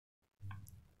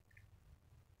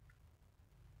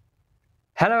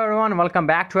everyone, welcome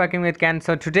back to Hacking with Ken.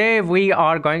 So today we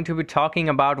are going to be talking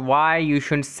about why you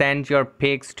shouldn't send your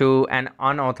pics to an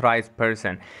unauthorized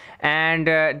person. And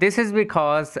this is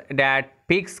because that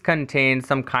pics contain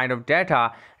some kind of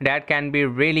data that can be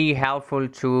really helpful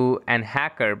to an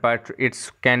hacker, but it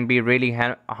can be really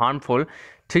harmful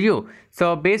to you.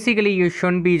 So basically you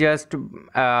shouldn't be just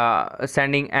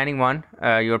sending anyone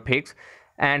your pics.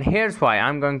 And here's why.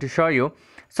 I'm going to show you.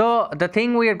 So the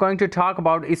thing we are going to talk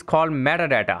about is called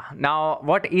metadata. Now,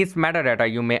 what is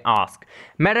metadata, you may ask?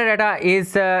 Metadata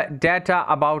is data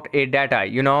about a data,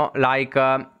 like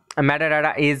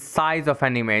metadata is size of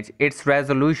an image, its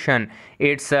resolution,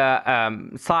 its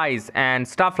size and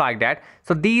stuff like that.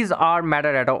 So these are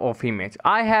metadata of image.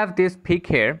 I have this pic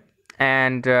here,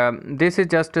 and this is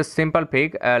just a simple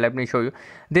pic. Let me show you.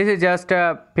 This is just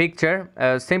a picture,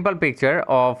 a simple picture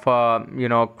of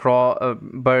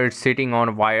bird sitting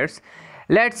on wires.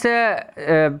 Let's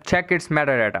check its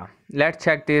metadata. Let's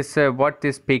check this what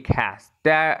this pic has.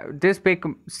 This pic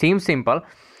seems simple,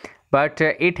 but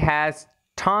it has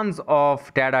tons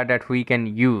of data that we can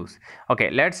use.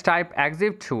 Okay, let's type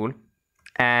exif tool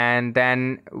and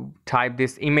then type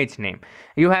this image name.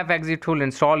 You have exif tool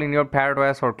installed in your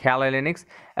PowerOS or Kali Linux.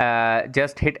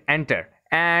 Just hit enter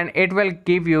and it will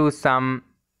give you some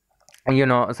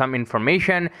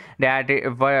information that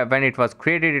when it was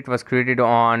created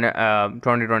on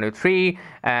 2023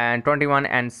 and 21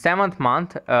 and 7th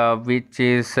month, which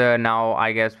is now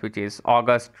I guess, which is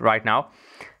August right now.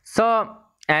 So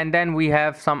and then we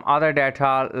have some other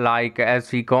data, like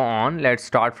as we go on, let's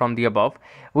start from the above.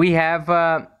 We have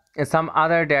some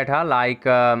other data like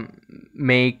the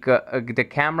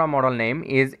camera model name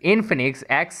is Infinix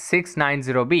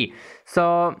X690B.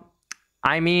 So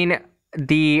I mean,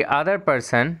 the other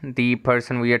person, the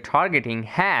person we are targeting,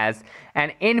 has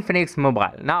an Infinix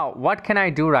mobile. Now what can I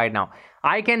do right now?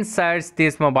 I can search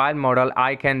this mobile model,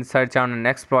 I can search on an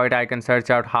exploit, I can search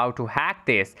out how to hack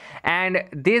this. And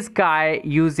this guy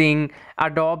using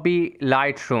Adobe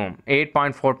Lightroom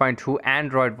 8.4.2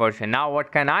 Android version. Now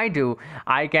what can I do?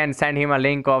 I can send him a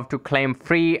link of to claim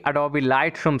free Adobe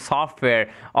Lightroom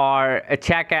software or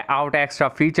check out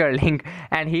extra feature link,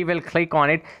 and he will click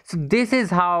on it. So this is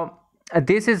how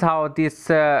this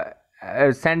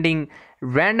sending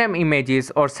random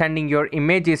images or sending your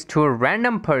images to a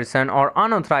random person or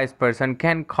unauthorized person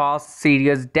can cause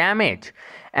serious damage.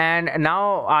 And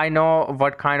now I know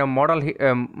what kind of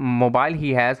mobile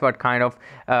he has, what kind of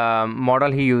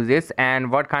model he uses, and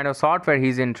what kind of software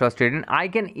he's interested in. I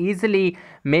can easily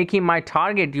make him my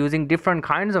target using different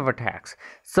kinds of attacks.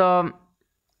 So,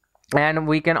 and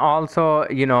we can also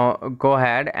go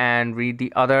ahead and read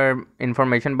the other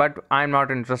information, but I'm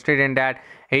not interested in that.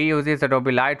 He uses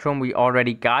Adobe Lightroom, we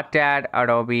already got that.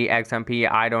 Adobe XMP,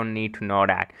 I don't need to know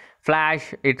that.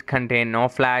 Flash, it contains no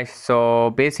flash.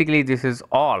 So basically this is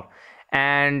all.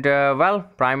 And well,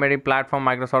 primary platform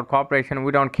Microsoft Corporation,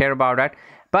 we don't care about that.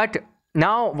 But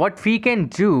now what we can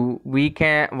do, we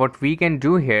can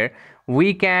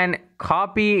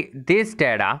copy this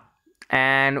data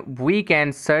and we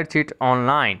can search it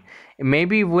online.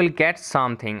 Maybe we'll get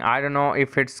something. I don't know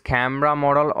if it's camera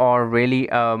model or really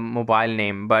a mobile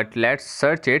name, but let's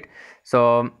search it.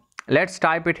 So let's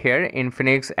type it here,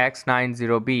 Infinix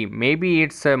X90B. Maybe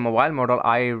it's a mobile model,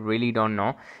 I really don't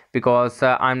know, because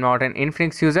I'm not an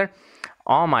Infinix user.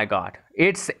 Oh my god,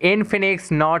 it's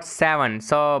Infinix Note 7.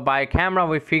 So by camera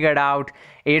we figured out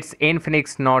it's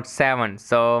Infinix Note 7.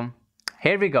 So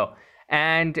here we go.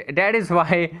 And that is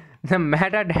why the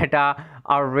metadata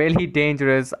are really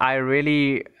dangerous. I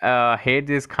really hate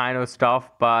this kind of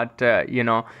stuff, but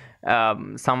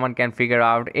someone can figure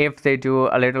out if they do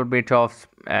a little bit of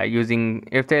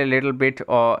if they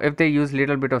use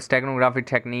little bit of steganography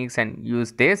techniques and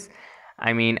use this,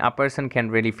 I mean, a person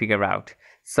can really figure out.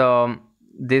 So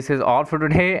this is all for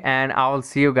today, and I will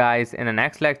see you guys in the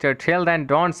next lecture. Till then,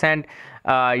 don't send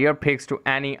your pics to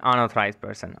any unauthorized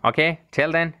person. Okay,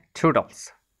 till then,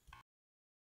 toodles.